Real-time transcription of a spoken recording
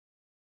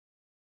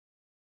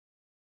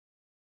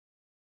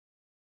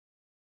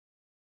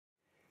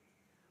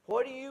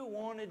What do you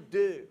want to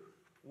do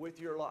with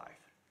your life?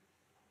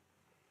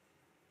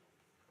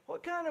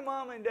 What kind of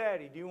mom and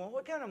daddy do you want?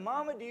 What kind of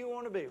mama do you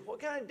want to be? What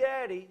kind of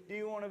daddy do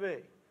you want to be?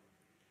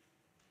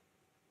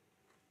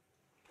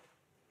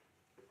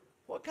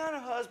 What kind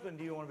of husband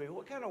do you want to be?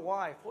 What kind of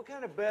wife? What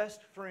kind of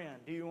best friend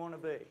do you want to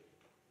be?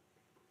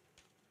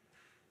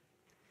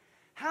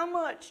 How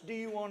much do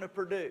you want to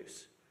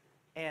produce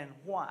and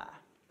why?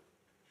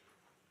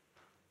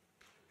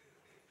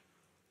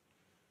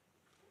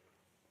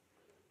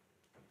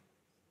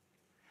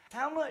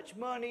 How much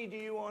money do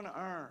you want to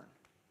earn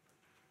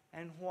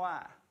and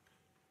why?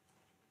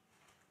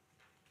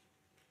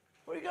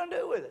 What are you going to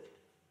do with it?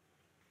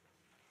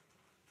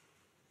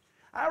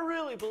 I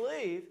really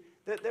believe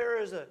that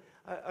there is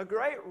a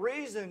great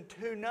reason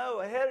to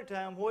know ahead of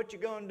time what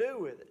you're going to do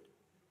with it.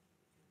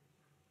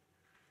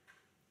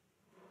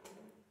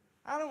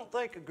 I don't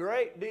think a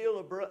great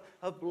deal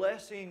of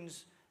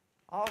blessings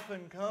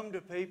often come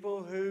to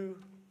people who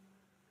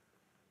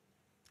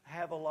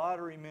have a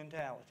lottery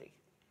mentality.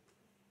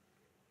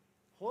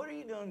 What are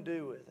you going to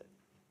do with it?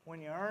 When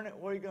you earn it,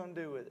 what are you going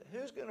to do with it?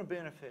 Who's going to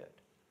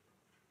benefit?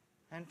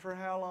 And for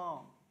how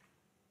long?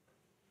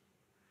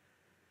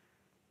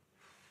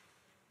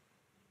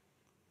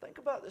 Think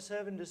about the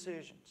 7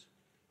 decisions.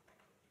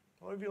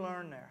 What have you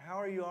learned there? How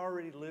are you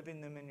already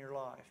living them in your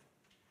life?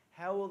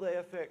 How will they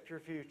affect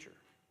your future?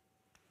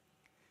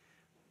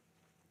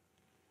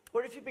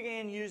 What if you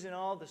began using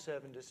all the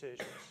 7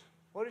 decisions?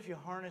 What if you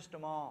harnessed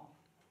them all?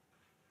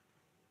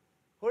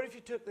 What if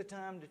you took the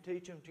time to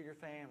teach them to your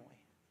family?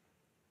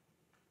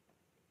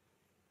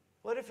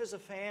 What if as a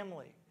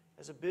family,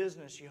 as a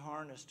business, you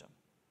harnessed them?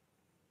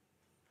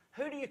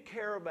 Who do you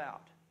care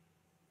about?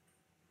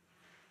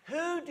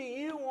 Who do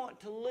you want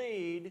to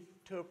lead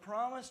to a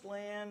promised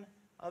land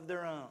of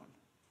their own?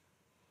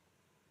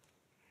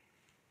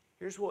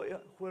 Here's what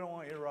I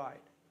want you to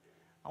write.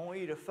 I want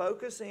you to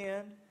focus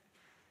in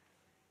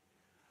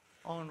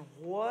on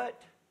what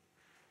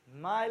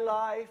my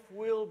life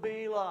will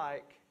be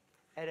like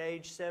at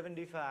age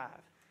 75.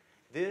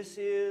 This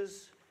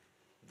is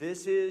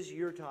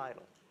your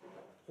title.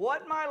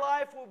 What my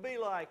life will be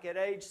like at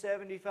age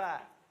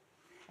 75.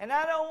 And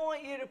I don't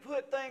want you to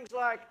put things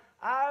like,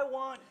 I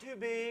want to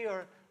be,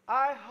 or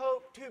I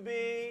hope to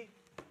be.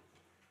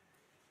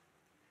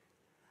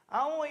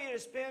 I want you to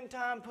spend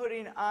time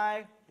putting,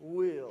 I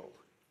will.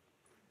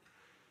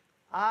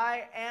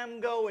 I am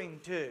going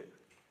to.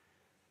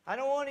 I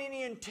don't want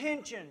any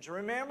intentions,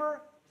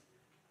 remember?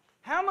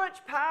 How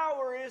much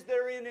power is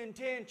there in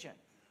intention?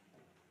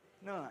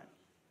 None.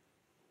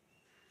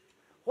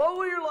 What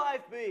will your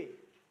life be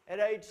at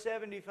age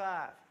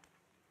 75?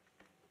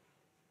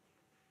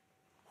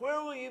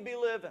 Where will you be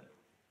living?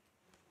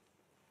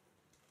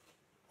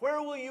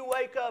 Where will you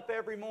wake up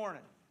every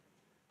morning?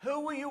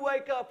 Who will you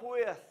wake up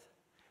with?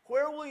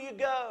 Where will you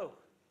go?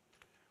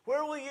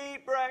 Where will you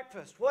eat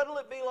breakfast? What will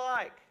it be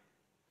like?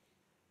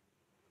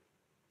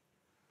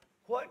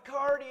 What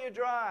car do you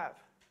drive?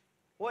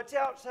 What's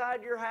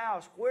outside your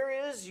house?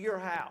 Where is your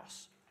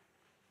house?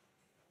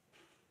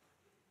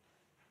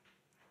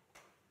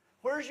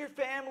 Where's your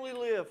family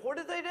live? What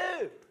do they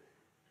do?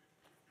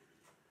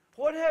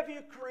 What have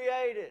you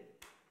created?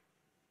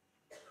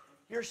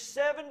 You're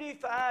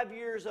 75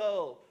 years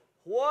old.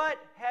 What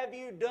have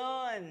you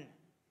done?